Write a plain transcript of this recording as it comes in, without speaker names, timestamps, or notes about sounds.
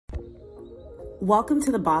Welcome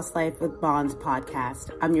to the Boss Life with Bonds podcast.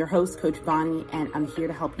 I'm your host, Coach Bonnie, and I'm here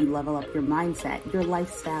to help you level up your mindset, your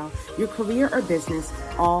lifestyle, your career or business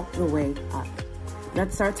all the way up.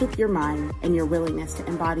 That starts with your mind and your willingness to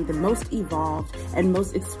embody the most evolved and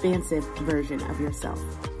most expansive version of yourself.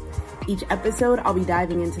 Each episode, I'll be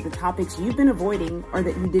diving into the topics you've been avoiding or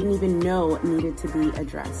that you didn't even know needed to be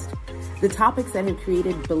addressed. The topics that have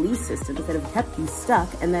created belief systems that have kept you stuck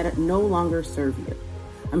and that no longer serve you.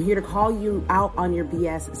 I'm here to call you out on your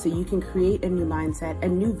BS so you can create a new mindset, a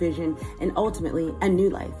new vision, and ultimately a new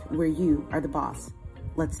life where you are the boss.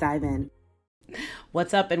 Let's dive in.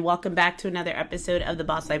 What's up, and welcome back to another episode of The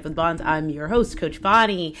Boss Life with Bonds. I'm your host, Coach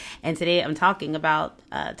Bonnie, and today I'm talking about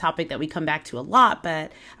a topic that we come back to a lot,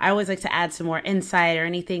 but I always like to add some more insight or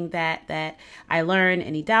anything that I learn,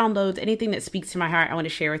 any downloads, anything that speaks to my heart, I want to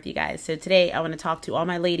share with you guys. So today I want to talk to all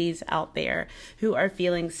my ladies out there who are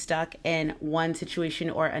feeling stuck in one situation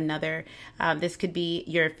or another. This could be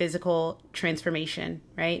your physical transformation,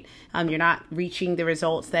 right? You're not reaching the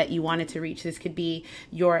results that you wanted to reach. This could be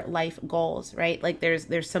your life goals, right? Like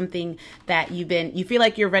there's something that you feel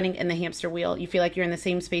like you're running in the hamster wheel. You feel like you're in the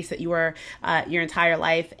same space that you were your entire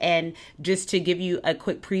life. And just to give you a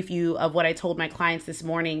quick preview of what I told my clients this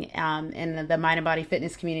morning in the Mind and Body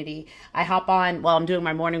Fitness community, I hop on while I'm doing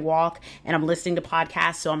my morning walk and I'm listening to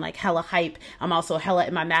podcasts. So I'm like hella hype. I'm also hella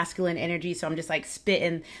in my masculine energy. So I'm just like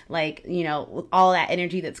spitting like, all that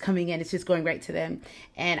energy that's coming in. It's just going right to them.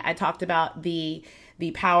 And I talked about the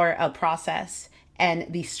power of process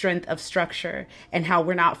and the strength of structure and how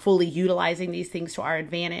we're not fully utilizing these things to our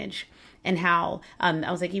advantage. And how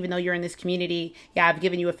I was like, even though you're in this community, I've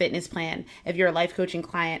given you a fitness plan. If you're a life coaching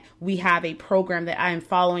client, we have a program that I'm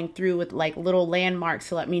following through with like little landmarks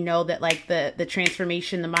to let me know that like the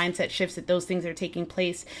transformation, the mindset shifts, that those things are taking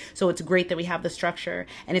place. So it's great that we have the structure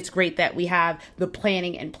and it's great that we have the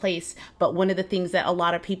planning in place. But one of the things that a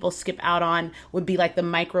lot of people skip out on would be like the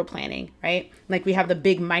micro planning, right? Like we have the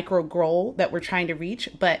big micro goal that we're trying to reach,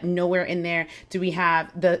 but nowhere in there do we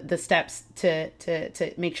have the steps to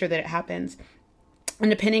make sure that it happens. And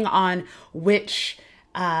depending on which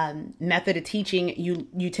method of teaching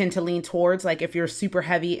you tend to lean towards, like if you're super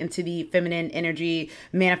heavy into the feminine energy,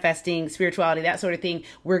 manifesting, spirituality, that sort of thing,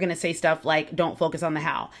 we're going to say stuff like don't focus on the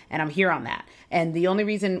how. And I'm here on that. And the only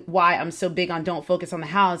reason why I'm so big on don't focus on the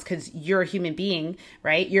how is because you're a human being,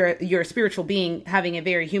 right? You're a spiritual being having a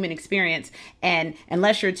very human experience. And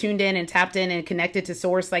unless you're tuned in and tapped in and connected to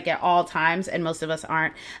source, like at all times, and most of us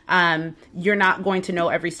aren't, you're not going to know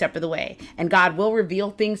every step of the way. And God will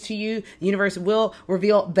reveal things to you. The universe will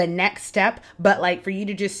reveal the next step. But like for you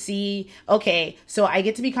to just see, okay, so I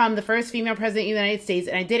get to become the first female president of the United States.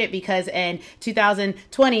 And I did it because in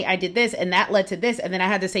 2020, I did this and that led to this. And then I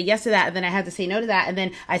had to say yes to that. And then I had to say no to that. And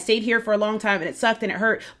then I stayed here for a long time and it sucked and it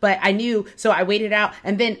hurt, but I knew, so I waited out.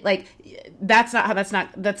 And then like, that's not how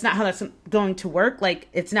that's going to work. Like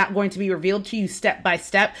it's not going to be revealed to you step by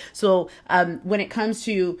step. So when it comes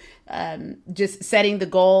to just setting the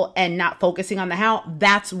goal and not focusing on the how,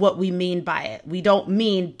 that's what we mean by it. We don't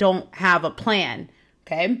mean don't have a plan.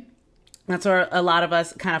 Okay. That's where a lot of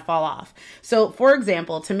us kind of fall off. So for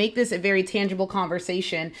example, to make this a very tangible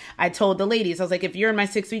conversation, I told the ladies, I was like, if you're in my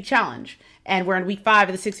 6-week challenge and we're in week 5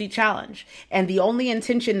 of the 6-week challenge, and the only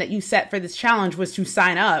intention that you set for this challenge was to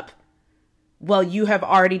sign up, well, you have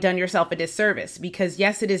already done yourself a disservice, because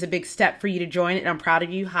yes, it is a big step for you to join it. And I'm proud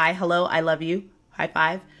of you. Hi, hello, I love you. High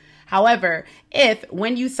five. However, if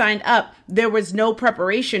when you signed up, there was no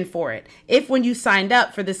preparation for it, if when you signed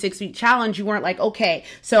up for the 6-week challenge, you weren't like, okay,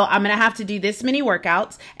 so I'm going to have to do this many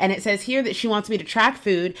workouts. And it says here that she wants me to track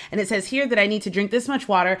food. And it says here that I need to drink this much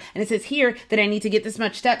water. And it says here that I need to get this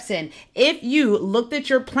much steps in. If you looked at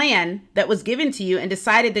your plan that was given to you and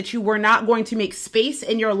decided that you were not going to make space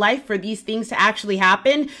in your life for these things to actually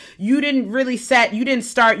happen, you didn't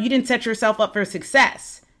set yourself up for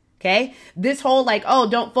success. Okay. This whole like, oh,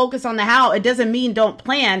 don't focus on the how. It doesn't mean don't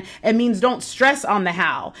plan. It means don't stress on the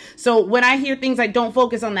how. So when I hear things like don't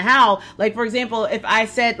focus on the how, like, for example, if I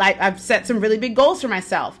said like, I've set some really big goals for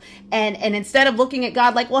myself, and instead of looking at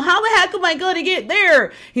God like, well, how the heck am I going to get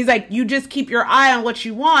there? He's like, you just keep your eye on what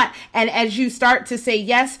you want. And as you start to say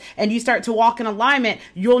yes, and you start to walk in alignment,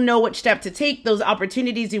 you'll know which step to take. Those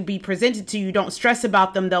opportunities will be presented to you. Don't stress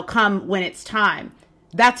about them. They'll come when it's time.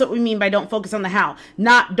 That's what we mean by don't focus on the how,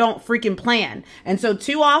 not don't freaking plan. And so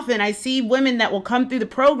too often I see women that will come through the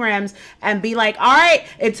programs and be like, all right,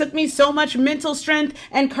 it took me so much mental strength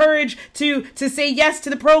and courage to say yes to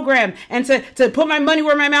the program and to put my money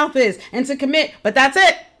where my mouth is and to commit. But that's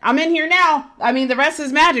it. I'm in here now. I mean, the rest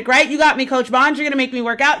is magic, right? You got me, Coach Bond. You're going to make me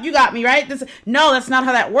work out. You got me, right? No, that's not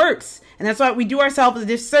how that works. And that's why we do ourselves a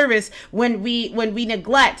disservice when we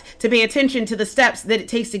neglect to pay attention to the steps that it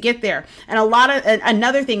takes to get there. And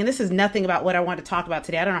another thing, and this is nothing about what I want to talk about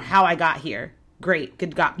today. I don't know how I got here. Great.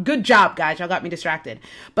 Good job, guys. Y'all got me distracted.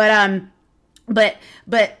 But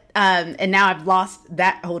and now I've lost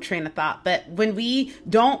that whole train of thought. But when we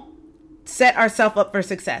don't set ourselves up for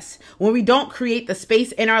success, when we don't create the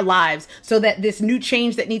space in our lives so that this new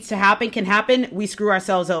change that needs to happen can happen, we screw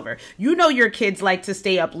ourselves over. You know, your kids like to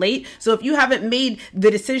stay up late. So if you haven't made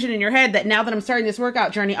the decision in your head that now that I'm starting this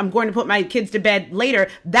workout journey, I'm going to put my kids to bed later,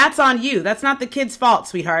 that's on you. That's not the kid's fault,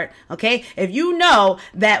 sweetheart. Okay. If you know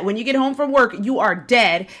that when you get home from work, you are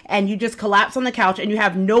dead and you just collapse on the couch and you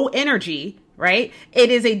have no energy, right?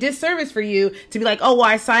 It is a disservice for you to be like, oh, well,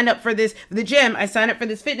 I signed up for the gym. I signed up for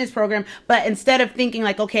this fitness program. But instead of thinking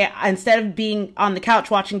like, okay, instead of being on the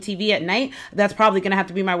couch watching TV at night, that's probably going to have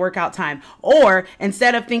to be my workout time. Or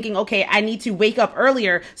instead of thinking, okay, I need to wake up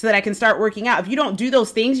earlier so that I can start working out. If you don't do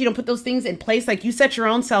those things, you don't put those things in place, like you set your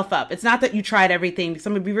own self up. It's not that you tried everything. Because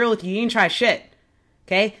I'm going to be real with you. You didn't try shit.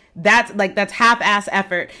 Okay, that's half-ass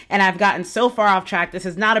effort, and I've gotten so far off track. This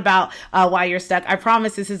is not about why you're stuck. I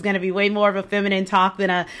promise this is going to be way more of a feminine talk than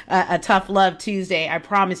a tough love Tuesday. I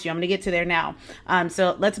promise you. I'm going to get to there now.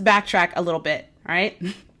 So let's backtrack a little bit. All right,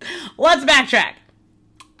 let's backtrack.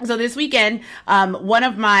 So this weekend,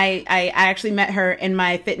 I actually met her in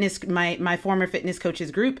my former fitness coaches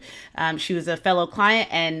group. She was a fellow client,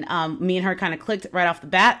 and me and her kind of clicked right off the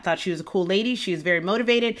bat. Thought she was a cool lady. She was very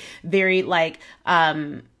motivated, very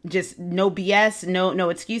just no BS, no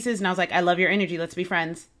excuses. And I was like, I love your energy. Let's be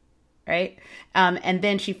friends. Right. And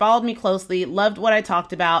then she followed me closely, loved what I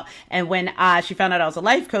talked about. And when she found out I was a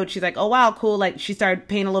life coach, she's like, oh, wow, cool. Like, she started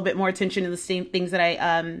paying a little bit more attention to the same things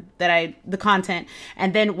the content.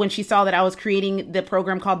 And then when she saw that I was creating the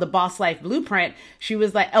program called the Boss Life Blueprint, she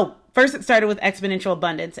was like, oh, first it started with exponential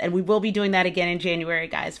abundance, and we will be doing that again in January,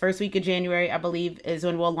 guys. First week of January, I believe, is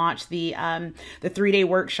when we'll launch the 3-day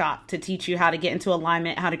workshop to teach you how to get into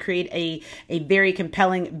alignment, how to create a very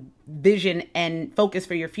compelling vision and focus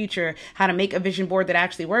for your future, how to make a vision board that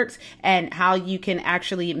actually works, and how you can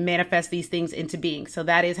actually manifest these things into being. So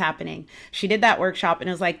that is happening. She did that workshop and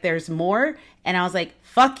it was like, there's more. And I was like,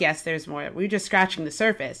 fuck yes, there's more. We're just scratching the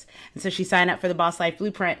surface. And so she signed up for the Boss Life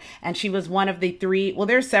Blueprint, and she was one of the 3. Well,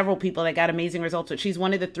 there's several people that got amazing results, but she's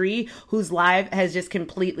one of the 3 whose life has just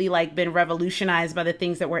completely been revolutionized by the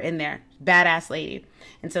things that were in there. Badass lady.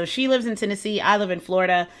 And so she lives in Tennessee. I live in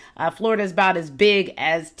Florida. Florida is about as big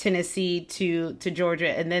as Tennessee to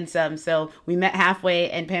Georgia and then some. So we met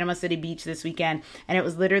halfway in Panama City Beach this weekend, and it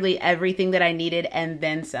was literally everything that I needed and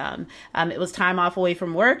then some. It was time off away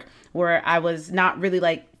from work where I was not really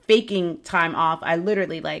faking time off. I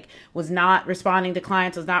literally was not responding to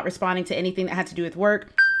clients, was not responding to anything that had to do with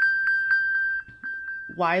work.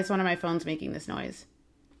 Why is one of my phones making this noise?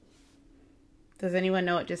 Does anyone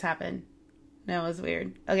know what just happened? No, it was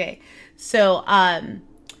weird. Okay. So, I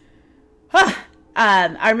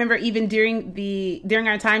remember even during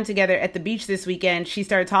our time together at the beach this weekend, she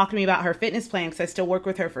started talking to me about her fitness plan, because I still work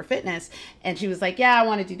with her for fitness. And she was like, yeah, I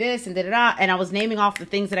want to do this and da-da-da. And I was naming off the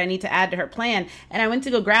things that I need to add to her plan. And I went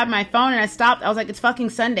to go grab my phone and I stopped. I was like, it's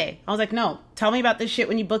fucking Sunday. I was like, no, tell me about this shit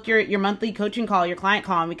when you book your monthly coaching call, your client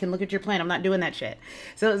call, and we can look at your plan. I'm not doing that shit.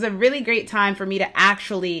 So it was a really great time for me to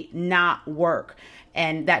actually not work.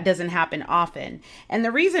 And that doesn't happen often. And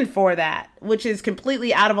the reason for that, which is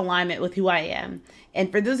completely out of alignment with who I am. And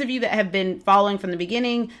for those of you that have been following from the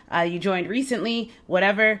beginning, you joined recently,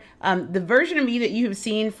 whatever, the version of me that you have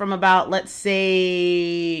seen from about, let's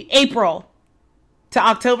say, April to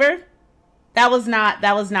October, that was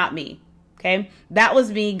not me. Okay. That was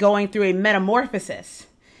me going through a metamorphosis.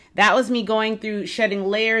 That was me going through shedding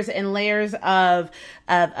layers and layers of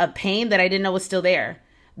pain that I didn't know was still there.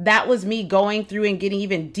 That was me going through and getting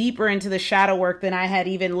even deeper into the shadow work than I had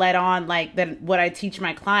even let on, than what I teach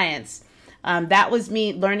my clients. That was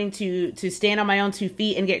me learning to stand on my own 2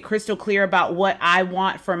 feet and get crystal clear about what I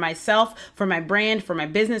want for myself, for my brand, for my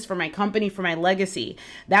business, for my company, for my legacy.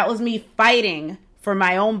 That was me fighting for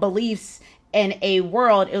my own beliefs in a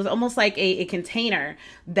world. It was almost like a container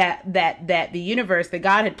that the universe, that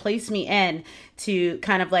God had placed me in to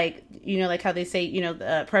kind of how they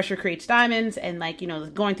say, pressure creates diamonds, and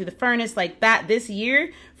going through the furnace like that this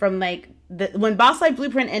year from when Boss Life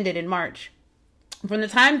Blueprint ended in March. From the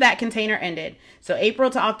time that container ended, so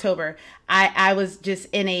April to October, I was just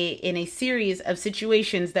in a series of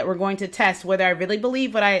situations that were going to test whether I really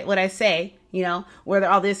believe what I say, whether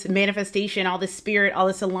all this manifestation, all this spirit, all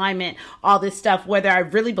this alignment, all this stuff, whether I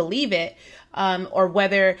really believe it. or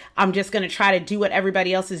whether I'm just going to try to do what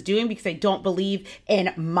everybody else is doing because I don't believe in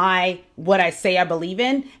what I say I believe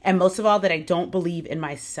in. And most of all, that I don't believe in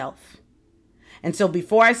myself. And so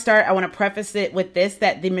before I start, I want to preface it with this,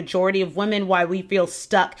 that the majority of women, why we feel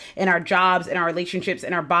stuck in our jobs, in our relationships,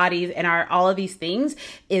 in our bodies, and all of these things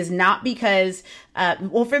is not because,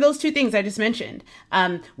 for those two things I just mentioned,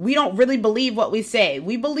 we don't really believe what we say.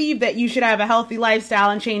 We believe that you should have a healthy lifestyle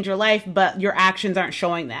and change your life, but your actions aren't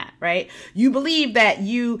showing that, right? You believe that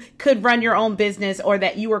you could run your own business or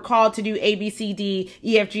that you were called to do A, B, C, D,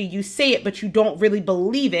 E, F, G. You say it, but you don't really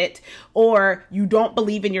believe it, or you don't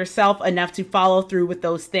believe in yourself enough to follow through with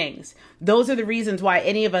those things. Those are the reasons why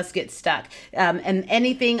any of us get stuck. And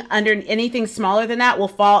anything smaller than that will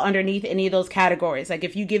fall underneath any of those categories. Like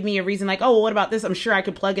if you give me a reason like, oh, well, what about this? I'm sure I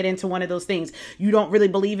could plug it into one of those things. You don't really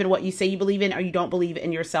believe in what you say you believe in, or you don't believe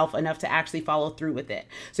in yourself enough to actually follow through with it.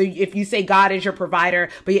 So if you say God is your provider,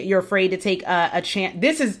 but yet you're afraid to take a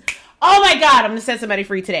chance, oh my God, I'm going to set somebody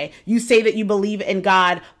free today. You say that you believe in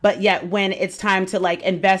God, but yet when it's time to like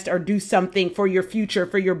invest or do something for your future,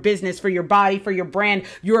 for your business, for your body, for your brand,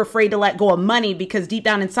 you're afraid to let go of money because deep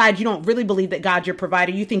down inside, you don't really believe that God's your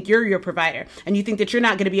provider. You think you're your provider, and you think that you're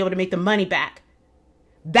not going to be able to make the money back.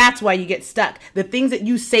 That's why you get stuck. The things that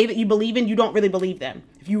you say that you believe in, you don't really believe them.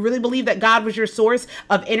 If you really believe that God was your source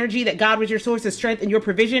of energy, that God was your source of strength and your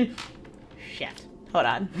provision, shit, hold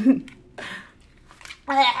on.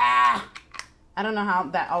 I don't know how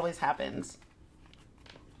that always happens.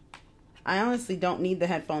 I honestly don't need the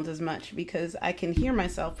headphones as much because I can hear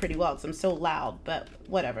myself pretty well because I'm so loud, but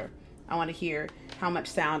whatever. I want to hear how much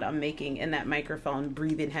sound I'm making in that microphone,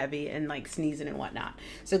 breathing heavy and like sneezing and whatnot.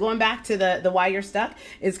 So going back to the why you're stuck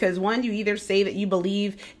is because one, you either say that you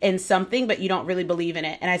believe in something, but you don't really believe in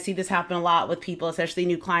it. And I see this happen a lot with people, especially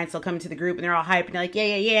new clients. They'll come into the group and they're all hyped and they're like,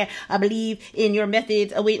 yeah. I believe in your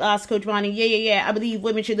methods of weight loss, Coach Bonnie. Yeah. I believe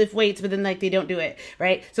women should lift weights, but then like they don't do it.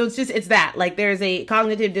 Right. So it's that like there's a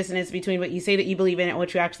cognitive dissonance between what you say that you believe in and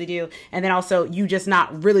what you actually do. And then also you just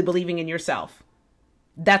not really believing in yourself.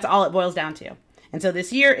 That's all it boils down to. And so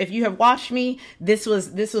this year, if you have watched me, this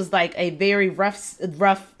was like a very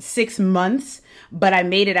rough 6 months, but I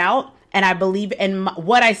made it out, and I believe in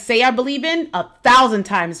what I say I believe in 1,000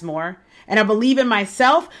 times more. And I believe in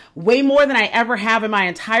myself way more than I ever have in my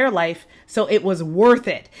entire life. So it was worth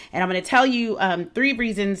it. And I'm going to tell you 3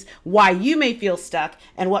 reasons why you may feel stuck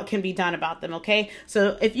and what can be done about them. Okay.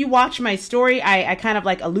 So if you watch my story, I kind of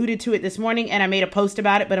like alluded to it this morning and I made a post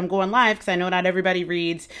about it, but I'm going live because I know not everybody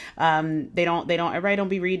reads. Everybody don't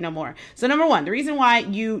be reading no more. So number 1, the reason why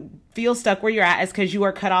you feel stuck where you're at is because you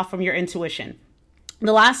are cut off from your intuition.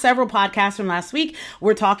 The last several podcasts from last week,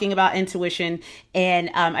 we're talking about intuition, and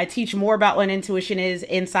I teach more about what intuition is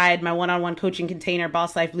inside my one-on-one coaching container,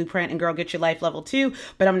 Boss Life Blueprint and Girl Get Your Life Level 2,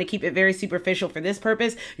 but I'm going to keep it very superficial for this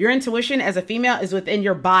purpose. Your intuition as a female is within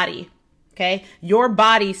your body. Okay. Your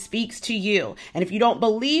body speaks to you. And if you don't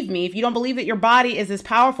believe me, if you don't believe that your body is this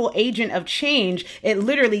powerful agent of change, it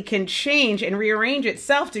literally can change and rearrange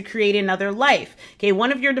itself to create another life. Okay.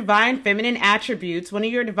 One of your divine feminine attributes, one of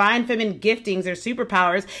your divine feminine giftings or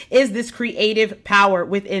superpowers is this creative power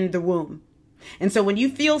within the womb. And so when you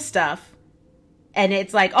feel stuff, and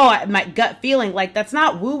it's like, oh, my gut feeling, like that's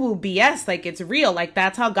not woo-woo BS. Like it's real. Like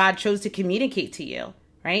that's how God chose to communicate to you.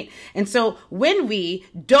 Right. And so when we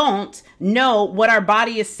don't know what our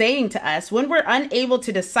body is saying to us, when we're unable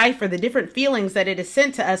to decipher the different feelings that it is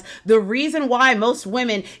sent to us, the reason why most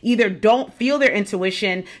women either don't feel their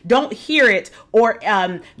intuition, don't hear it, or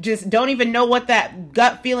just don't even know what that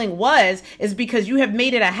gut feeling was, is because you have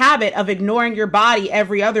made it a habit of ignoring your body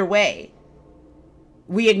every other way.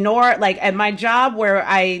 We ignore, like at my job where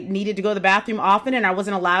I needed to go to the bathroom often and I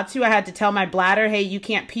wasn't allowed to, I had to tell my bladder, hey, you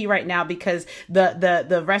can't pee right now because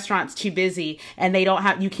the restaurant's too busy and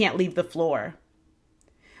you can't leave the floor.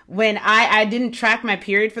 When I didn't track my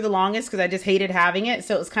period for the longest because I just hated having it.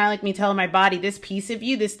 So it was kind of like me telling my body, this piece of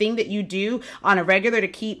you, this thing that you do on a regular to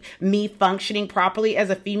keep me functioning properly as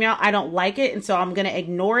a female, I don't like it. And so I'm going to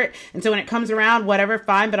ignore it. And so when it comes around, whatever,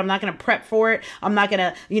 fine, but I'm not going to prep for it. I'm not going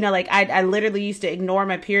to, like I literally used to ignore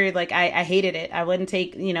my period. Like I hated it. I wouldn't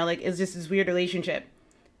take, like it's just this weird relationship.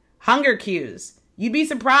 Hunger cues. You'd be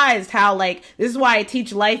surprised how, like, this is why I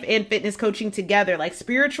teach life and fitness coaching together. Like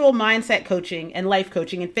spiritual mindset coaching and life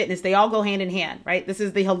coaching and fitness, they all go hand in hand, right? This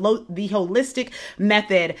is the holistic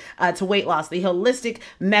method to weight loss, the holistic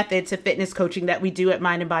method to fitness coaching that we do at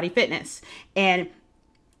Mind and Body Fitness. And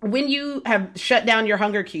when you have shut down your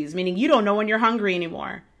hunger cues, meaning you don't know when you're hungry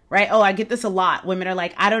anymore, right? Oh, I get this a lot. Women are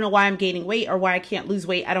like, I don't know why I'm gaining weight or why I can't lose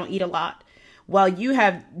weight. I don't eat a lot. Well, you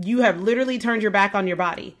have literally turned your back on your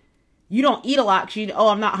body. You don't eat a lot because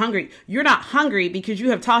I'm not hungry. You're not hungry because you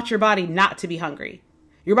have taught your body not to be hungry.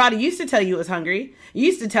 Your body used to tell you it was hungry. It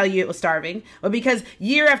used to tell you it was starving. But because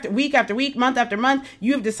year after week, month after month,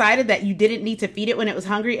 you have decided that you didn't need to feed it when it was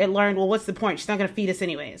hungry, it learned, well, what's the point? She's not going to feed us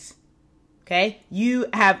anyways. Okay? You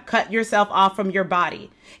have cut yourself off from your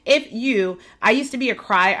body. I used to be a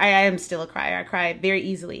crier. I am still a crier. I cry very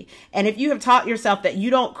easily. And if you have taught yourself that you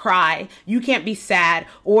don't cry, you can't be sad,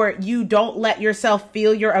 or you don't let yourself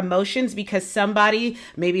feel your emotions because somebody,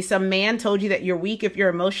 maybe some man told you that you're weak if you're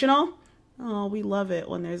emotional. Oh, we love it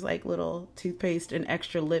when there's like little toothpaste and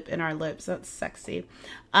extra lip in our lips. That's sexy.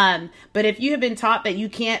 But if you have been taught that you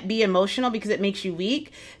can't be emotional because it makes you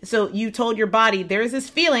weak, so you told your body, there's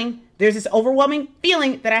this overwhelming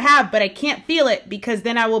feeling that I have, but I can't feel it because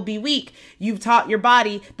then I will be weak. You've taught your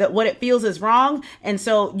body that what it feels is wrong, and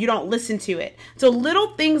so you don't listen to it. So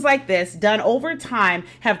little things like this done over time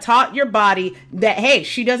have taught your body that, hey,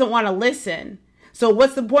 she doesn't want to listen. So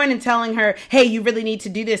what's the point in telling her, hey, you really need to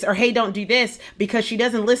do this, or hey, don't do this, because she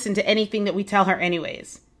doesn't listen to anything that we tell her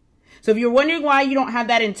anyways. So if you're wondering why you don't have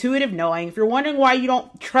that intuitive knowing, if you're wondering why you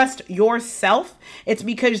don't trust yourself, it's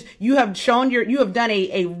because you have done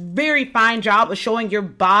a very fine job of showing your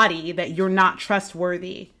body that you're not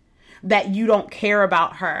trustworthy, that you don't care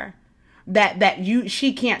about her,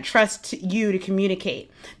 she can't trust you to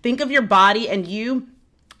communicate. Think of your body and you.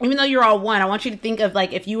 Even though you're all one, I want you to think of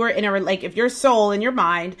like if you were if your soul and your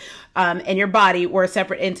mind and your body were a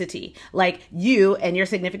separate entity, like you and your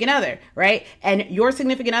significant other, right? And your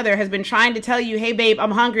significant other has been trying to tell you, hey, babe, I'm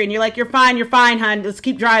hungry. And you're like, you're fine, hon. Let's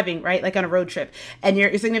keep driving, right? Like on a road trip. And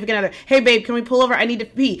your significant other, hey, babe, can we pull over? I need to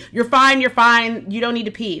pee. You're fine. You don't need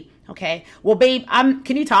to pee. Okay. Well, babe,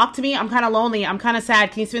 can you talk to me? I'm kind of lonely. I'm kind of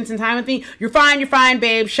sad. Can you spend some time with me? You're fine,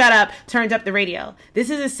 babe. Shut up. Turns up the radio. This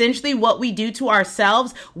is essentially what we do to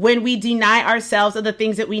ourselves when we deny ourselves of the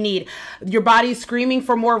things that we need. Your body's screaming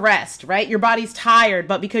for more rest, right? Your body's tired,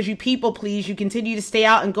 but because you people please, you continue to stay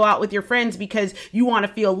out and go out with your friends because you want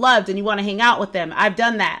to feel loved and you want to hang out with them. I've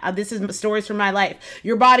done that. This is stories from my life.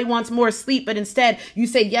 Your body wants more sleep, but instead you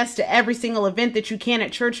say yes to every single event that you can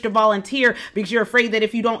at church to volunteer because you're afraid that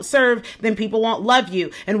if you don't serve, then people won't love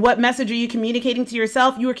you. And what message are you communicating to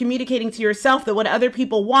yourself? You are communicating to yourself that what other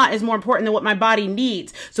people want is more important than what my body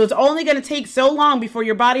needs. So it's only going to take so long before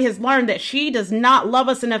your body has learned that she does not love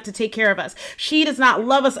us enough to take care of us. She does not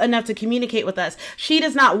love us enough to communicate with us. She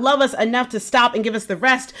does not love us enough to stop and give us the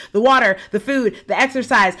rest, the water, the food, the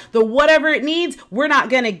exercise, the whatever it needs. We're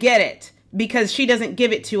not going to get it, because she doesn't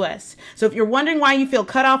give it to us. So if you're wondering why you feel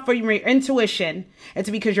cut off from your intuition, it's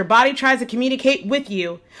because your body tries to communicate with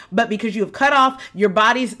you, but because you have cut off your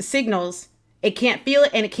body's signals, it can't feel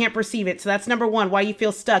it and it can't perceive it. So that's number one, why you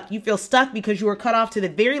feel stuck. You feel stuck because you were cut off to the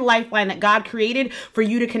very lifeline that God created for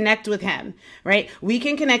you to connect with him, right? We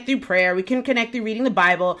can connect through prayer. We can connect through reading the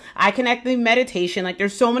Bible. I connect through meditation. Like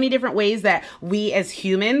there's so many different ways that we as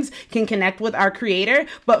humans can connect with our creator.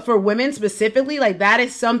 But for women specifically, like that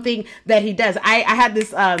is something that he does. I had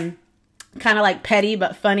this, kind of like petty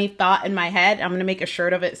but funny thought in my head. I'm going to make a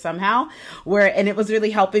shirt of it somehow and it was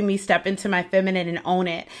really helping me step into my feminine and own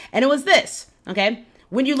it. And it was this, okay?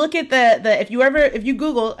 When you look at if you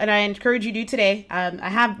Google, and I encourage you to do today, I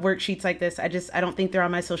have worksheets like this. I don't think they're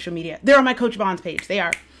on my social media. They're on my Coach Bonds page. They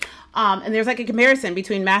are. And there's like a comparison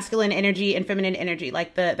between masculine energy and feminine energy,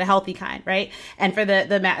 like the healthy kind, right? And for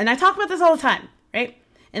and I talk about this all the time, right?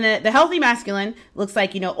 And the healthy masculine looks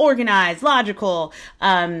like, organized, logical,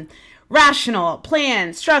 rational,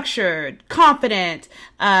 planned, structured, confident,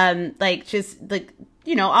 all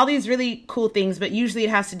these really cool things, but usually it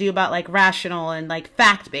has to do about like rational and like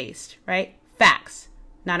fact-based, right? Facts,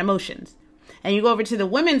 not emotions. And you go over to the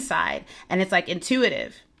women's side and it's like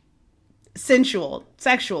intuitive, sensual,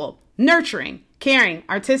 sexual, nurturing, caring,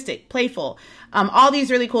 artistic, playful, all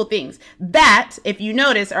these really cool things that, if you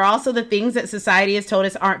notice, are also the things that society has told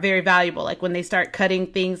us aren't very valuable. Like when they start cutting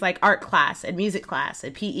things like art class and music class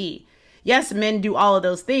and PE. Yes, men do all of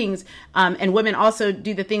those things, and women also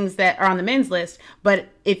do the things that are on the men's list. But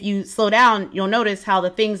if you slow down, you'll notice how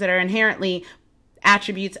the things that are inherently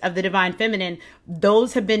attributes of the divine feminine,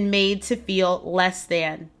 those have been made to feel less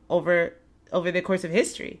than over the course of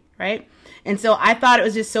history, right? And so I thought it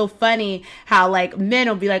was just so funny how like men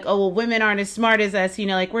will be like, oh, well, women aren't as smart as us.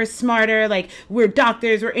 Like we're smarter. Like we're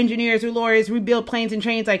doctors, we're engineers, we're lawyers, we build planes and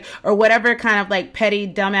trains, like, or whatever kind of like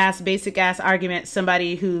petty, dumbass, basic ass argument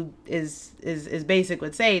somebody who is basic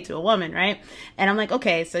would say to a woman. Right. And I'm like,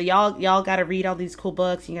 okay, so y'all got to read all these cool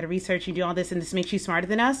books. You got to research, you do all this, and this makes you smarter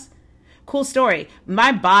than us. Cool story.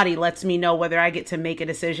 My body lets me know whether I get to make a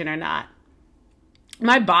decision or not.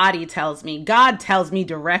 my body tells me, God tells me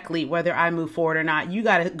directly whether I move forward or not. You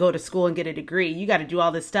got to go to school and get a degree. You got to do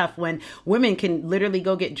all this stuff, when women can literally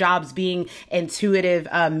go get jobs being intuitive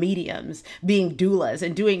mediums, being doulas,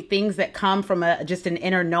 and doing things that come from just an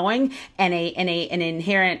inner knowing and an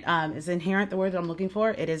inherent, is inherent the word that I'm looking for?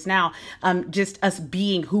 It is now, just us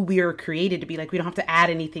being who we are created to be. Like, we don't have to add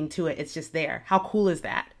anything to it. It's just there. How cool is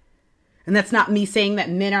that? And that's not me saying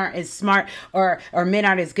that men aren't as smart or men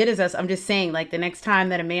aren't as good as us. I'm just saying, like, the next time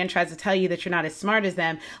that a man tries to tell you that you're not as smart as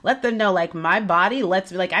them, let them know, like, my body,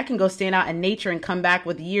 I can go stand out in nature and come back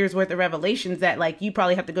with years worth of revelations that, like, you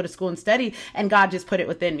probably have to go to school and study, and God just put it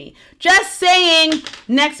within me. Just saying.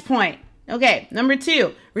 Next point. Okay. Number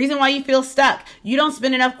 2, reason why you feel stuck. You don't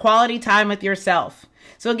spend enough quality time with yourself.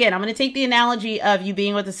 So again, I'm going to take the analogy of you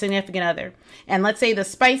being with a significant other. And let's say the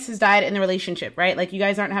spice has died in the relationship, right? Like, you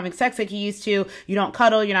guys aren't having sex like you used to. You don't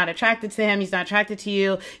cuddle. You're not attracted to him. He's not attracted to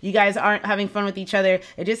you. You guys aren't having fun with each other.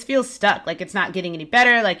 It just feels stuck. Like, it's not getting any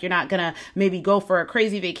better. Like, you're not going to maybe go for a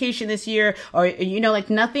crazy vacation this year, or,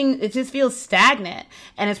 like, nothing. It just feels stagnant.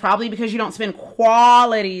 And it's probably because you don't spend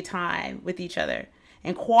quality time with each other.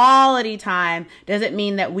 And quality time doesn't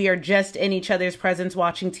mean that we are just in each other's presence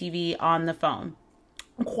watching TV on the phone.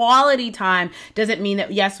 Quality time doesn't mean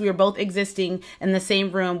that, yes, we are both existing in the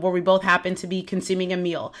same room where we both happen to be consuming a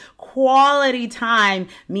meal. Quality time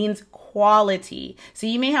means quality. So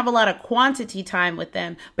you may have a lot of quantity time with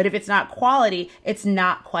them, but if it's not quality, it's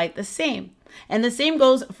not quite the same. And the same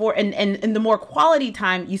goes for, and the more quality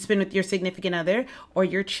time you spend with your significant other or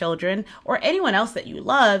your children or anyone else that you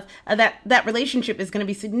love, that relationship is going to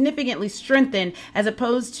be significantly strengthened, as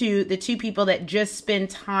opposed to the two people that just spend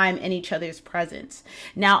time in each other's presence.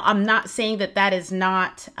 Now, I'm not saying that is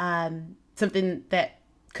not something that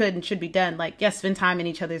could and should be done. Like, yes, spend time in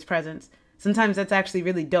each other's presence. Sometimes that's actually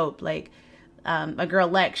really dope. Like, a girl,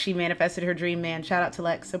 Lex, she manifested her dream man. Shout out to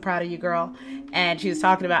Lex. So proud of you, girl. And she was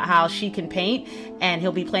talking about how she can paint, and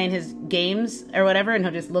he'll be playing his games or whatever, and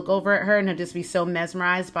he'll just look over at her, and he'll just be so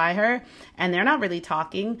mesmerized by her. And they're not really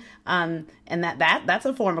talking. And that's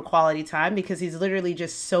a form of quality time, because he's literally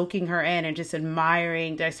just soaking her in and just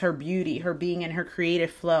admiring just her beauty, her being in her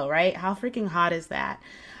creative flow, right? How freaking hot is that?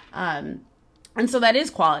 And so that is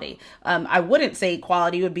quality. I wouldn't say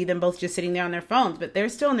quality would be them both just sitting there on their phones, but they're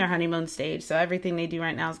still in their honeymoon stage. So everything they do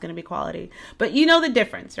right now is going to be quality. But you know the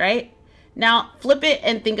difference, right? Now flip it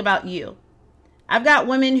and think about you. I've got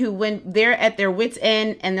women who, when they're at their wits'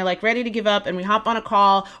 end and they're like ready to give up, and we hop on a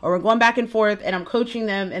call or we're going back and forth and I'm coaching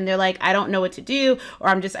them, and they're like, I don't know what to do, or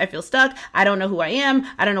I feel stuck. I don't know who I am.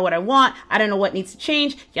 I don't know what I want. I don't know what needs to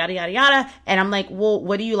change, yada, yada, yada. And I'm like, well,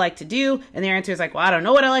 what do you like to do? And their answer is like, well, I don't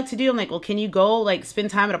know what I like to do. I'm like, well, can you go like spend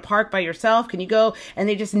time at a park by yourself? Can you go?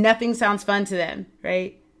 And nothing sounds fun to them,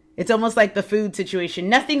 right? It's almost like the food situation.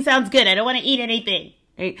 Nothing sounds good. I don't want to eat anything,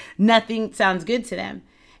 right? Nothing sounds good to them.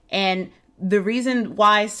 And the reason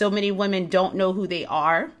why so many women don't know who they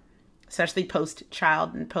are, especially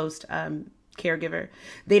post-child and post-caregiver,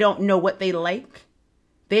 they don't know what they like.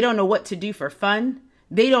 They don't know what to do for fun.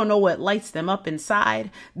 They don't know what lights them up inside.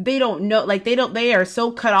 They don't know, they are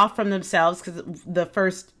so cut off from themselves, because the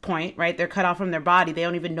first point, right? They're cut off from their body. They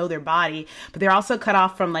don't even know their body, but they're also cut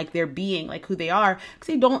off from like their being, like who they are, because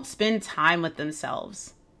they don't spend time with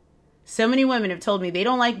themselves. So many women have told me they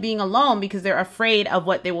don't like being alone because they're afraid of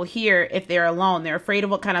what they will hear if they're alone. They're afraid of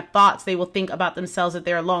what kind of thoughts they will think about themselves if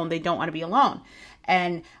they're alone. They don't want to be alone.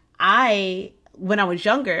 And when I was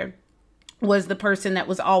younger, was the person that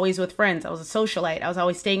was always with friends. I was a socialite. I was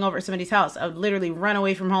always staying over at somebody's house. I would literally run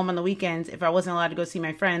away from home on the weekends if I wasn't allowed to go see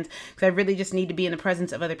my friends, because I really just need to be in the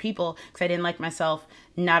presence of other people, because I didn't like myself,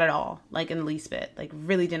 not at all, like in the least bit, like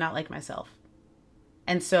really did not like myself.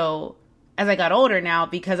 And so as I got older now,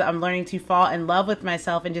 because I'm learning to fall in love with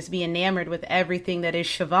myself and just be enamored with everything that is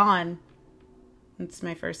Siobhan, that's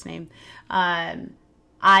my first name,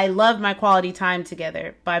 I love my quality time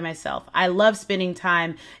together by myself. I love spending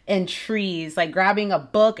time in trees, like grabbing a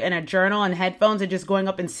book and a journal and headphones and just going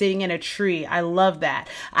up and sitting in a tree. I love that.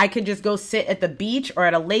 I could just go sit at the beach or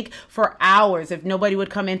at a lake for hours if nobody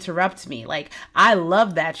would come interrupt me. Like, I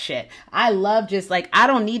love that shit. I love just like, I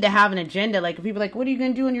don't need to have an agenda. Like, people are like, what are you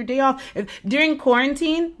going to do on your day off? During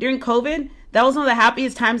quarantine, during COVID, that was one of the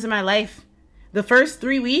happiest times in my life. The first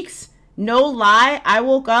 3 weeks, no lie, I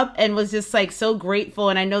woke up and was just like so grateful.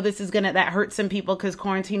 And I know that hurt some people, because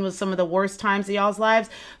quarantine was some of the worst times of y'all's lives.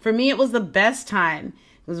 For me, it was the best time.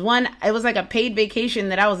 It was like a paid vacation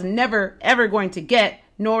that I was never, ever going to get,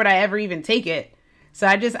 nor would I ever even take it. So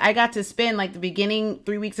I got to spend like the beginning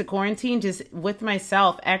 3 weeks of quarantine just with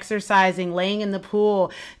myself, exercising, laying in the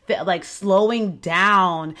pool, like slowing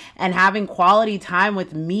down and having quality time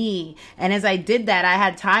with me. And as I did that, I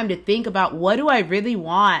had time to think about, what do I really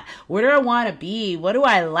want? Where do I want to be? What do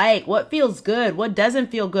I like? What feels good? What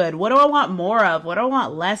doesn't feel good? What do I want more of? What do I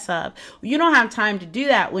want less of? You don't have time to do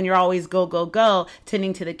that when you're always go, go, go,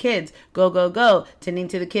 tending to the kids. Go, go, go, tending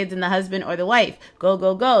to the kids and the husband or the wife. Go,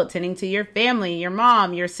 go, go, tending to your family, your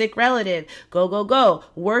mom, your sick relative. Go, go, go,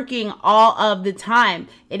 working all of the time.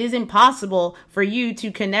 It is impossible for you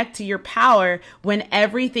to connect to your power when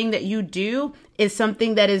everything that you do is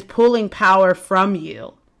something that is pulling power from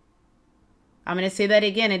you. I'm going to say that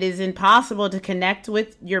again. It is impossible to connect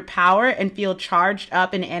with your power and feel charged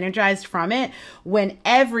up and energized from it when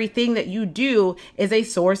everything that you do is a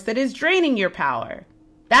source that is draining your power.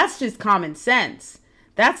 That's just common sense.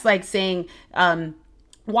 That's like saying,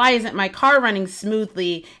 why isn't my car running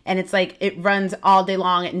smoothly? And it's like, it runs all day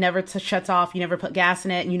long. It never shuts off. You never put gas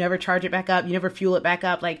in it and you never charge it back up. You never fuel it back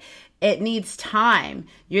up. Like, it needs time.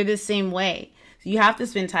 You're the same way. So you have to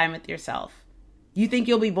spend time with yourself. You think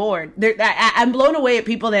you'll be bored. I'm blown away at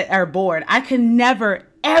people that are bored. I can never,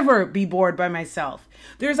 ever be bored by myself.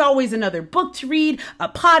 There's always another book to read, a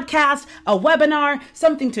podcast, a webinar,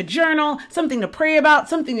 something to journal, something to pray about,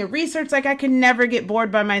 something to research. Like, I can never get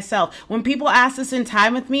bored by myself. When people ask to spend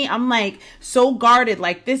time with me, I'm like so guarded.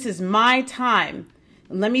 Like, this is my time.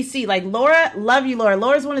 Let me see. Like, Laura, love you, Laura.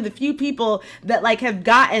 Laura's one of the few people that like have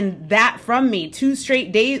gotten that from me. 2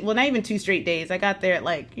 straight days. Well, not even 2 straight days. I got there at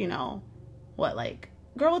like, girl,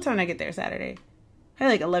 what time did I get there Saturday? I had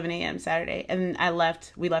like 11 a.m. Saturday, and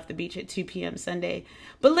we left the beach at 2 p.m. Sunday.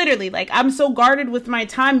 But literally, like, I'm so guarded with my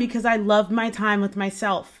time because I love my time with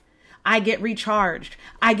myself. I get recharged.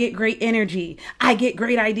 I get great energy. I get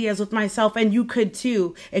great ideas with myself, and you could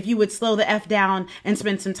too if you would slow the F down and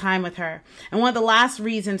spend some time with her. And one of the last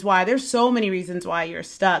reasons why, there's so many reasons why you're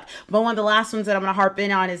stuck, but one of the last ones that I'm going to harp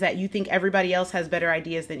in on is that you think everybody else has better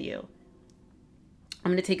ideas than you. I'm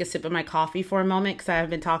going to take a sip of my coffee for a moment because I have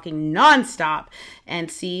been talking nonstop and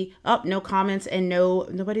see, no comments and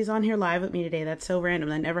nobody's on here live with me today. That's so random.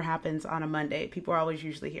 That never happens on a Monday. People are always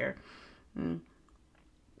usually here.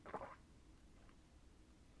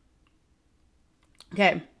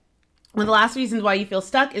 Okay. One of the last reasons why you feel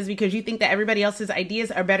stuck is because you think that everybody else's ideas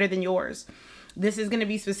are better than yours. This is going to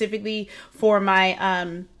be specifically for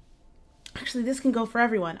my, actually, this can go for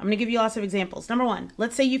everyone. I'm going to give you lots of examples. Number 1,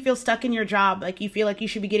 let's say you feel stuck in your job. Like, you feel like you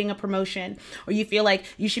should be getting a promotion, or you feel like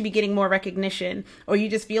you should be getting more recognition, or you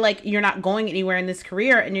just feel like you're not going anywhere in this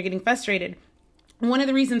career and you're getting frustrated. One of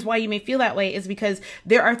the reasons why you may feel that way is because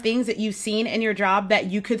there are things that you've seen in your job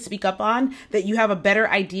that you could speak up on, that you have a better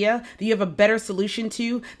idea, that you have a better solution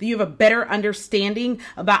to, that you have a better understanding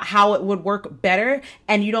about how it would work better,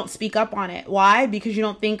 and you don't speak up on it. Why? Because you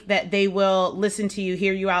don't think that they will listen to you,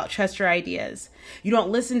 hear you out, trust your ideas. You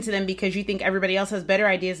don't listen to them because you think everybody else has better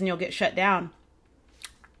ideas and you'll get shut down.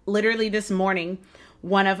 Literally this morning,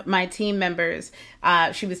 one of my team members,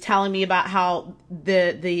 she was telling me about how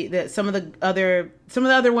some of the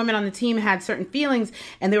other women on the team had certain feelings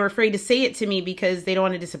and they were afraid to say it to me because they don't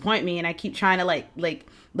want to disappoint me. And I keep trying to like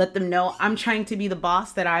let them know I'm trying to be the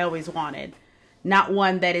boss that I always wanted. Not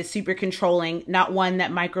one that is super controlling, not one that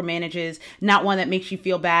micromanages, not one that makes you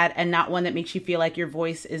feel bad, and not one that makes you feel like your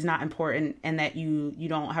voice is not important and that you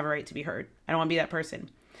don't have a right to be heard. I don't want to be that person.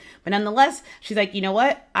 But nonetheless, she's like, you know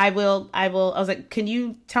what? I was like, can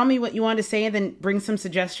you tell me what you wanted to say and then bring some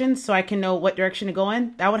suggestions so I can know what direction to go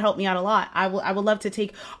in? That would help me out a lot. I would love to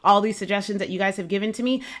take all these suggestions that you guys have given to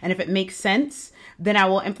me. And if it makes sense, then I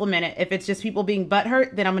will implement it. If it's just people being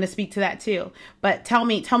butthurt, then I'm going to speak to that too. But tell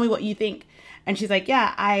me what you think. And she's like,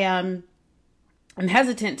 yeah, I'm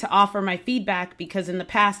hesitant to offer my feedback because in the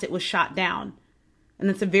past it was shot down. And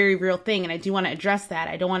that's a very real thing. And I do want to address that.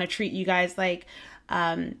 I don't want to treat you guys like,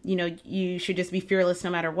 you should just be fearless no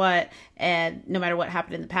matter what, and no matter what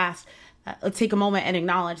happened in the past. Let's take a moment and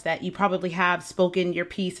acknowledge that you probably have spoken your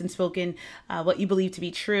piece and spoken what you believe to be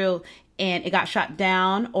true, and it got shot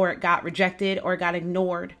down, or it got rejected, or it got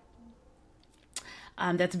ignored.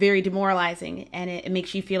 That's very demoralizing, and it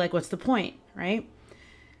makes you feel like, what's the point, right?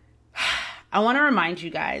 I want to remind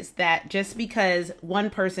you guys that just because one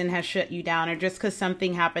person has shut you down, or just because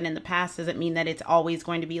something happened in the past, doesn't mean that it's always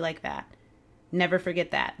going to be like that. Never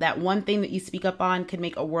forget that. That one thing that you speak up on can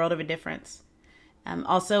make a world of a difference.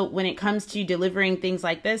 Also, when it comes to delivering things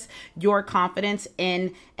like this, your confidence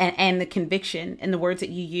in and the conviction in the words that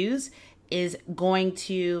you use is going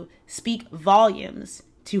to speak volumes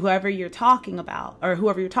to whoever you're talking about or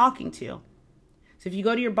whoever you're talking to. So if you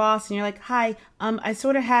go to your boss and you're like, hi, I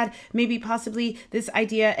sort of had maybe possibly this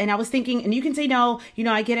idea and I was thinking, and you can say no,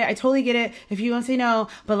 I get it. I totally get it. If you want to say no,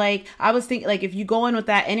 but like, I was thinking, like, if you go in with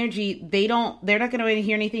that energy, they're not going to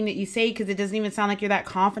hear anything that you say because it doesn't even sound like you're that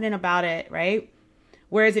confident about it, right?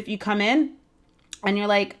 Whereas if you come in and you're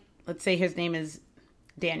like, let's say his name is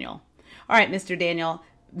Daniel. All right, Mr. Daniel,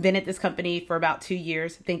 been at this company for about 2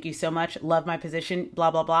 years. Thank you so much. Love my position,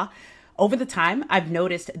 blah, blah, blah. Over the time, I've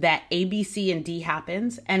noticed that A, B, C, and D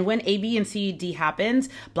happens. And when A, B, and C, D happens,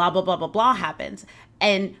 blah, blah, blah, blah, blah happens.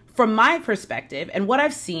 And from my perspective and what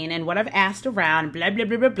I've seen and what I've asked around, blah, blah,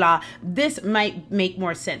 blah, blah, blah, this might make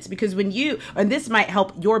more sense because this might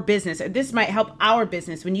help your business, or this might help our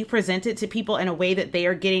business when you present it to people in a way that they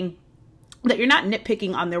are getting, that you're not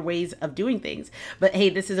nitpicking on their ways of doing things, but hey,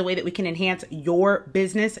 this is a way that we can enhance your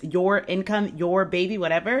business, your income, your baby,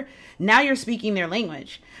 whatever. Now you're speaking their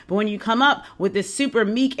language. But when you come up with this super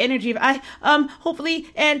meek energy of hopefully,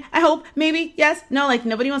 and I hope, maybe, yes, no, like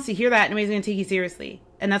nobody wants to hear that. Nobody's going to take you seriously.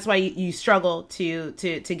 And that's why you struggle to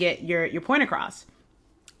get your point across.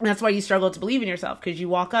 And that's why you struggle to believe in yourself, because you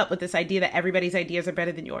walk up with this idea that everybody's ideas are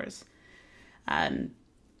better than yours.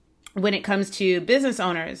 When it comes to business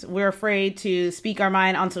owners, we're afraid to speak our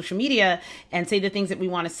mind on social media and say the things that we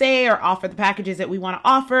want to say or offer the packages that we want to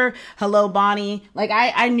offer. Hello, Bonnie. Like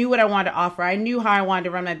I knew what I wanted to offer. I knew how I wanted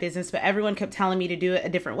to run my business, but everyone kept telling me to do it a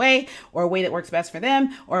different way, or a way that works best for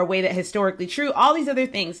them, or a way that historically true, all these other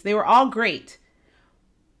things. They were all great.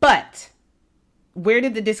 But where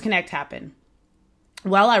did the disconnect happen?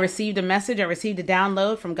 Well, I received a message. I received a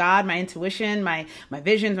download from God, my intuition, my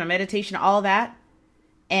visions, my meditation, all of that.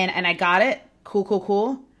 And I got it.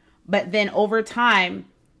 Cool. But then over time,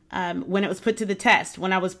 when it was put to the test,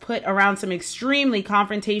 when I was put around some extremely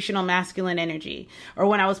confrontational masculine energy, or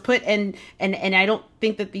when I was put in, and I don't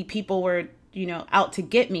think that the people were, out to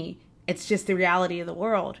get me. It's just the reality of the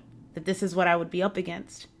world that this is what I would be up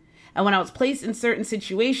against. And when I was placed in certain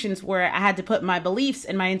situations where I had to put my beliefs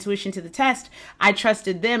and my intuition to the test, I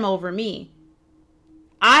trusted them over me.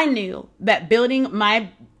 I knew that building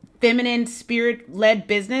my feminine spirit-led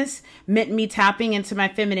business meant me tapping into my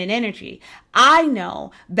feminine energy. I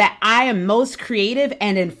know that I am most creative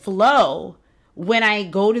and in flow when I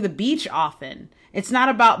go to the beach often. It's not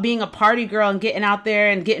about being a party girl and getting out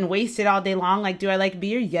there and getting wasted all day long. Like, do I like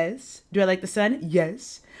beer? Yes. Do I like the sun?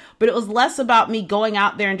 Yes. But it was less about me going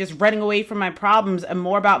out there and just running away from my problems, and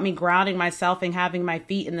more about me grounding myself and having my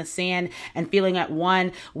feet in the sand and feeling at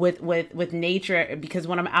one with nature. Because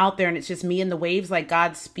when I'm out there and it's just me and the waves, like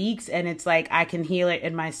God speaks, and it's like I can heal it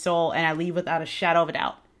in my soul, and I leave without a shadow of a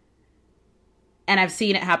doubt. And I've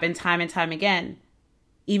seen it happen time and time again.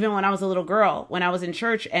 Even when I was a little girl, when I was in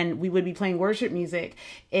church and we would be playing worship music,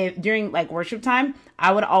 during like worship time,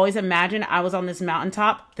 I would always imagine I was on this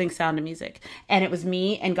mountaintop, think Sound of Music. And it was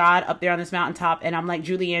me and God up there on this mountaintop. And I'm like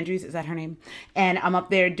Julie Andrews, is that her name? And I'm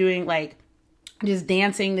up there doing like, just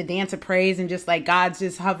dancing the dance of praise, and just like God's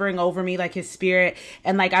just hovering over me like his spirit.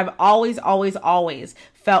 And like I've always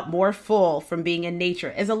felt more full from being in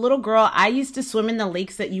nature. As a little girl, I used to swim in the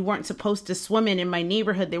lakes that you weren't supposed to swim in my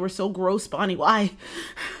neighborhood. They were so gross, Bonnie. Why?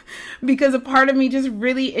 Because a part of me just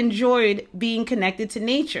really enjoyed being connected to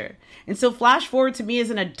nature. And so flash forward to me as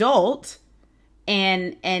an adult,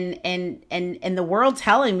 and the world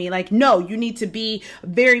telling me like, no, you need to be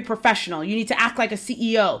very professional. You need to act like a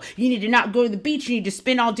CEO. You need to not go to the beach. You need to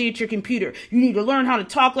spend all day at your computer. You need to learn how to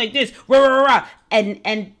talk like this. Rah, rah, rah.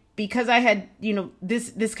 And because I had,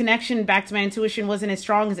 this connection back to my intuition wasn't as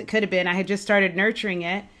strong as it could have been. I had just started nurturing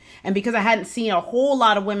it. And because I hadn't seen a whole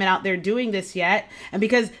lot of women out there doing this yet, and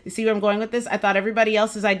because, you see where I'm going with this? I thought everybody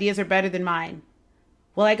else's ideas are better than mine.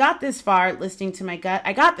 Well, I got this far listening to my gut.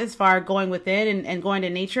 I got this far going within and going to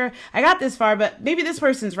nature. I got this far, but maybe this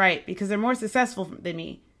person's right because they're more successful than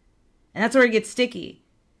me. And that's where it gets sticky.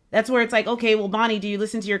 That's where it's like, okay, well, Bonnie, do you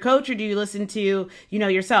listen to your coach, or do you listen to,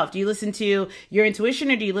 yourself? Do you listen to your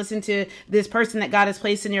intuition, or do you listen to this person that God has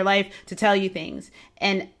placed in your life to tell you things?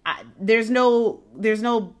 And there's no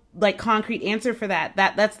like concrete answer for that.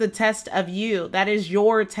 That's the test of you. That is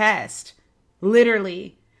your test.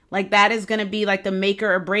 Literally. Like that is going to be like the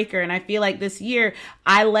maker or breaker. And I feel like this year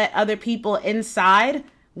I let other people inside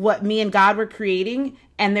what me and God were creating.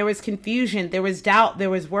 And there was confusion, there was doubt, there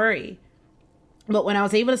was worry. But when I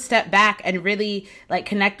was able to step back and really like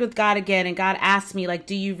connect with God again, and God asked me like,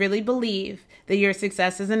 do you really believe that your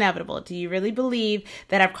success is inevitable? Do you really believe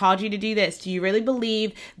that I've called you to do this? Do you really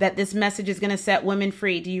believe that this message is going to set women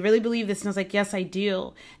free? Do you really believe this? And I was like, yes, I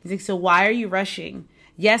do. He's like, so why are you rushing?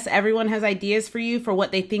 Yes, everyone has ideas for you for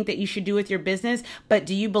what they think that you should do with your business, but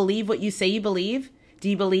do you believe what you say you believe? Do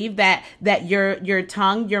you believe that your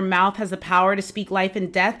tongue, your mouth has the power to speak life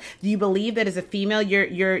and death? Do you believe that as a female,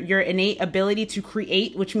 your innate ability to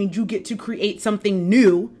create, which means you get to create something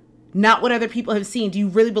new, not what other people have seen? Do you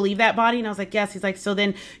really believe that, Bonnie? And I was like, yes. He's like, so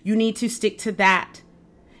then you need to stick to that.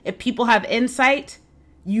 If people have insight,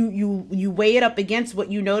 you weigh it up against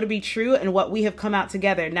what you know to be true and what we have come out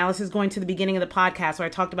together. Now, this is going to the beginning of the podcast where I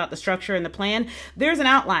talked about the structure and the plan. There's an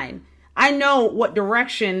outline. I know what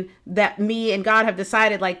direction that me and God have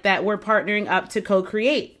decided, like, that we're partnering up to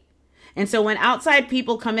co-create. And so when outside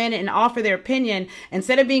people come in and offer their opinion,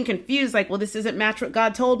 instead of being confused, like, well, this doesn't match what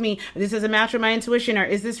God told me, or this doesn't match with my intuition, or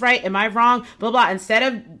is this right? Am I wrong? Blah, blah. Instead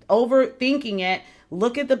of overthinking it,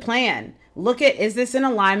 look at the plan. Look at, is this in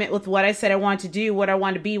alignment with what I said I want to do, what I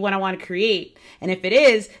want to be, what I want to create? And if it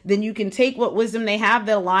is, then you can take what wisdom they have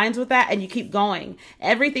that aligns with that and you keep going.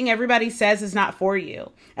 Everything everybody says is not for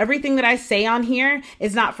you. Everything that I say on here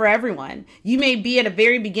is not for everyone. You may be at a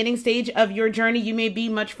very beginning stage of your journey. You may be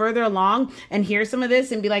much further along and hear some of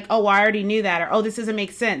this and be like, oh, I already knew that. Or, oh, this doesn't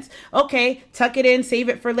make sense. Okay, tuck it in, save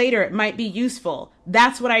it for later. It might be useful.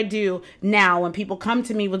 That's what I do now when people come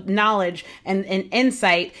to me with knowledge and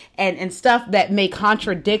insight and stuff that may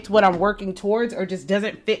contradict what I'm working towards or just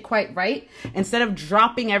doesn't fit quite right. Instead of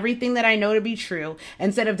dropping everything that I know to be true,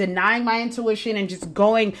 instead of denying my intuition and just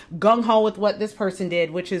going gung-ho with what this person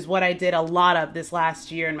did, which is what I did a lot of this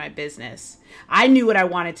last year in my business. I knew what I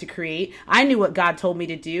wanted to create. I knew what God told me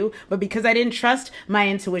to do, but because I didn't trust my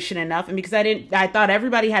intuition enough, and because I thought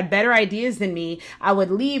everybody had better ideas than me, I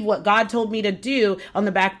would leave what God told me to do on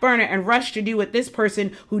the back burner and rush to do what this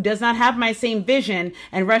person who does not have my same vision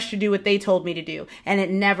and rush to do what they told me to do. And it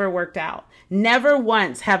never worked out. Never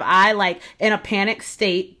once have I, like, in a panic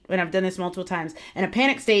state, and I've done this multiple times, in a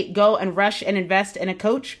panic state, go and rush and invest in a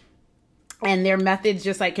coach and their methods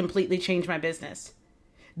just like completely change my business.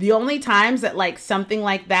 The only times that like something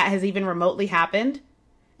like that has even remotely happened,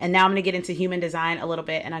 and now I'm going to get into human design a little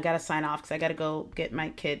bit, and I got to sign off because I got to go get my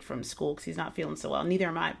kid from school because he's not feeling so well. Neither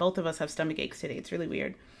am I. Both of us have stomach aches today. It's really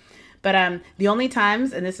weird. But the only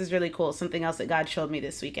times, and this is really cool, something else that God showed me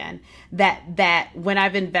this weekend, that when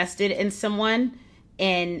I've invested in someone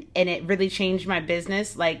and it really changed my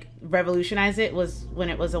business, like revolutionized it, was when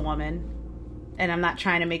it was a woman. And I'm not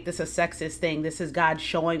trying to make this a sexist thing. This is God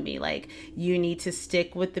showing me, like, you need to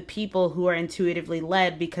stick with the people who are intuitively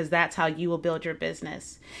led, because that's how you will build your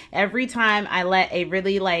business. Every time I let a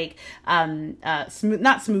really like, not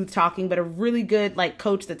smooth talking, but a really good like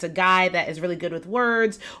coach that's a guy that is really good with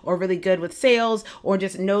words or really good with sales or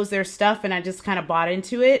just knows their stuff, and I just kind of bought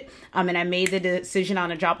into it. And I made the decision on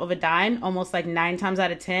a drop of a dime, almost like 9 times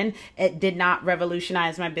out of 10, it did not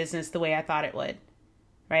revolutionize my business the way I thought it would.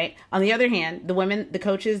 Right. On the other hand, the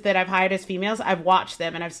coaches that I've hired as females, I've watched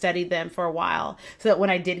them and I've studied them for a while, so that when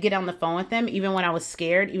I did get on the phone with them, even when I was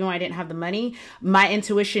scared, even when I didn't have the money, my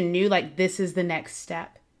intuition knew like this is the next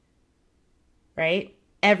step. Right.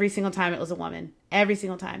 Every single time it was a woman, every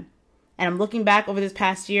single time. And I'm looking back over this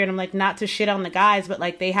past year and I'm like, not to shit on the guys, but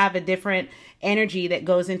like they have a different energy that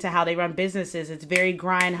goes into how they run businesses. It's very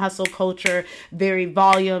grind, hustle culture, very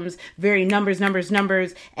volumes, very numbers.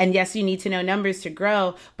 And yes, you need to know numbers to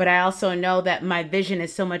grow. But I also know that my vision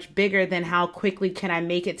is so much bigger than how quickly can I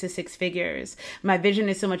make it to 6 figures. My vision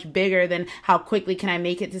is so much bigger than how quickly can I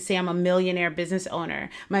make it to say I'm a millionaire business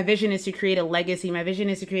owner. My vision is to create a legacy. My vision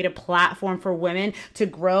is to create a platform for women to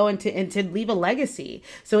grow and to leave a legacy.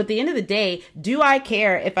 So at the end of the day, do I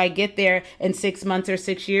care if I get there in 6 months or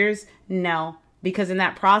 6 years? No, because in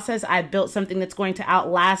that process, I built something that's going to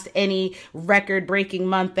outlast any record-breaking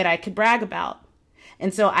month that I could brag about.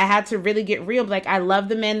 And so I had to really get real. Like, I love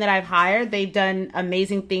the men that I've hired. They've done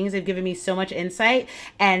amazing things. They've given me so much insight.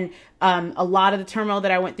 And a lot of the turmoil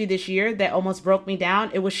that I went through this year that almost broke me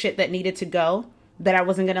down, it was shit that needed to go, that I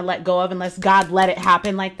wasn't going to let go of unless God let it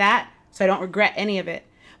happen like that. So I don't regret any of it.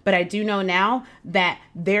 But I do know now that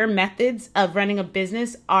their methods of running a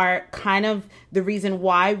business are kind of the reason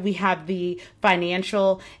why we have the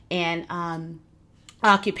financial and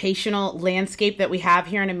occupational landscape that we have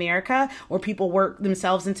here in America, where people work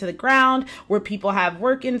themselves into the ground, where people have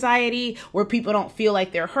work anxiety, where people don't feel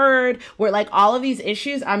like they're heard, where like all of these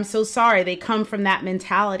issues, I'm so sorry, they come from that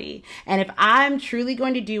mentality. And if I'm truly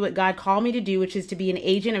going to do what God called me to do, which is to be an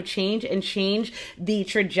agent of change and change the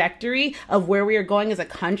trajectory of where we are going as a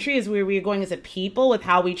country, as where we are going as a people, with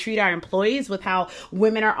how we treat our employees, with how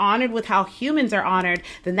women are honored, with how humans are honored,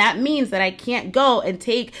 then that means that I can't go and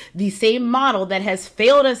take the same model that has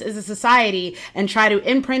failed us as a society and try to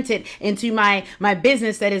imprint it into my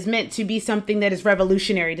business that is meant to be something that is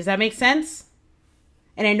revolutionary. Does that make sense?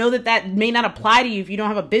 And I know that that may not apply to you if you don't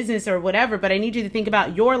have a business or whatever, but I need you to think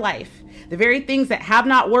about your life. The very things that have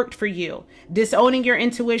not worked for you, disowning your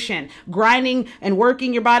intuition, grinding and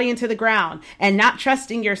working your body into the ground, and not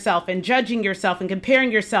trusting yourself and judging yourself and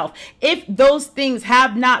comparing yourself. If those things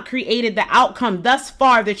have not created the outcome thus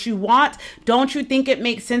far that you want, don't you think it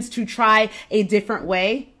makes sense to try a different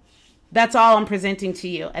way? That's all I'm presenting to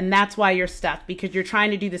you. And that's why you're stuck, because you're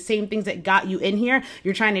trying to do the same things that got you in here.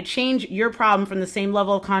 You're trying to change your problem from the same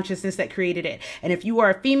level of consciousness that created it. And if you are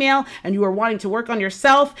a female and you are wanting to work on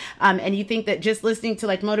yourself, and you think that just listening to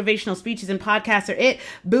like motivational speeches and podcasts are it,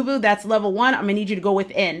 boo-boo, that's level 1. I'm gonna need you to go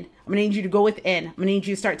within. I'm gonna need you to go within. I'm gonna need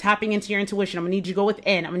you to start tapping into your intuition. I'm gonna need you to go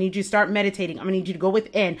within. I'm gonna need you to start meditating. I'm gonna need you to go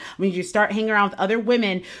within. I'm gonna need you to start hanging around with other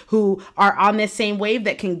women who are on this same wave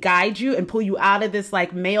that can guide you and pull you out of this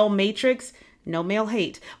like male matrix. No male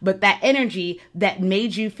hate, but that energy that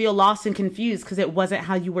made you feel lost and confused because it wasn't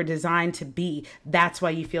how you were designed to be. That's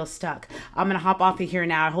why you feel stuck. I'm going to hop off of here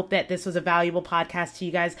now. I hope that this was a valuable podcast to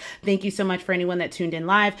you guys. Thank you so much for anyone that tuned in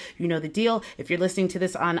live. You know the deal. If you're listening to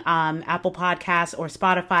this on Apple Podcasts or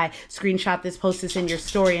Spotify, screenshot this, post this in your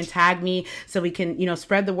story and tag me so we can,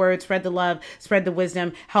 spread the word, spread the love, spread the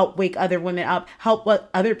wisdom, help wake other women up, help wake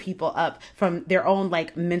other people up from their own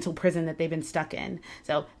like mental prison that they've been stuck in.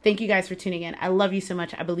 So thank you guys for tuning in. I love you so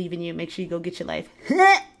much. I believe in you. Make sure you go get your life.